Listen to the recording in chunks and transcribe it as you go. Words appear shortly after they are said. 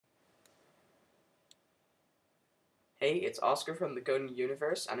Hey, it's Oscar from the Coding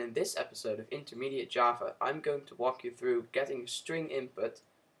Universe, and in this episode of Intermediate Java, I'm going to walk you through getting string input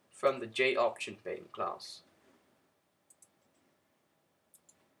from the jOptionPane class.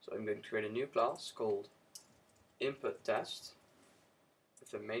 So I'm going to create a new class called input_test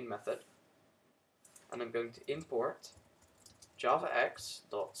with the main method, and I'm going to import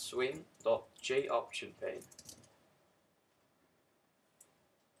javax.swing.JOptionPane.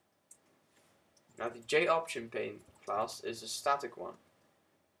 Now the jOptionPane class is a static one.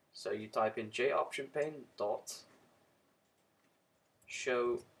 So you type in jOptionPane dot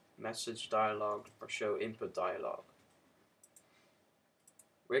show message dialog or show input dialog.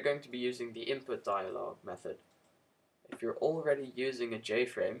 We're going to be using the input dialog method. If you're already using a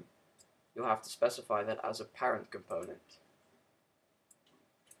JFrame, you'll have to specify that as a parent component.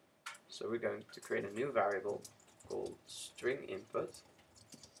 So we're going to create a new variable called string input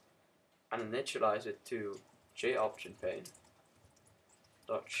and initialize it to jOptionPane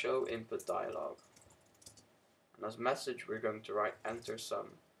dot show input dialog. And as message we're going to write enter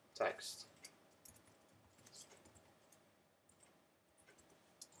some text.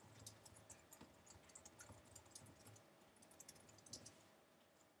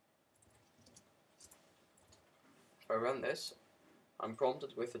 If I run this, I'm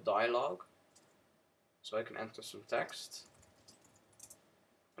prompted with a dialog, so I can enter some text,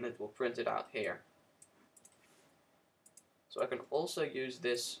 and it will print it out here. So I can also use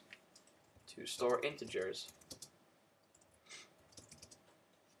this to store integers.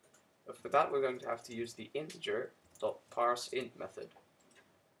 But for that we're going to have to use the integer.parseInt method.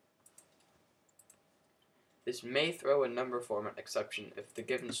 This may throw a number format exception if the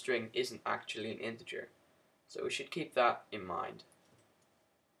given string isn't actually an integer, so we should keep that in mind.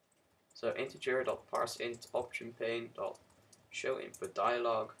 So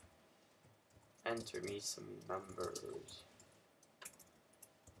integer.parseInt_optionPane.showInputDialog, enter me some numbers.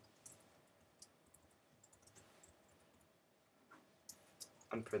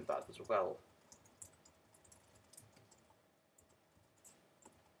 And print that as well.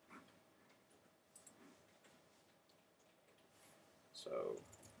 So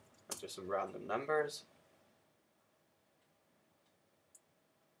enter some random numbers.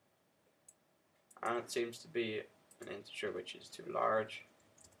 And it seems to be an integer which is too large.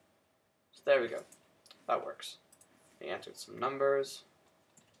 So there we go. That works. I entered some numbers.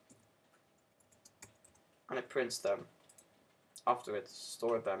 And it prints them after it's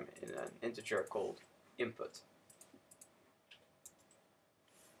stored them in an integer called input.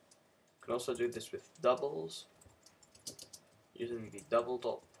 You can also do this with doubles using the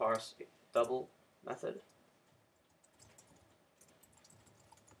double.parseDouble method,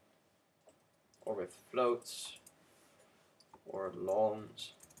 or with floats or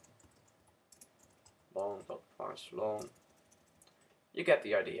longs, long.parseLong. You get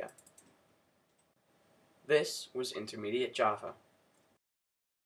the idea. This was Intermediate Java.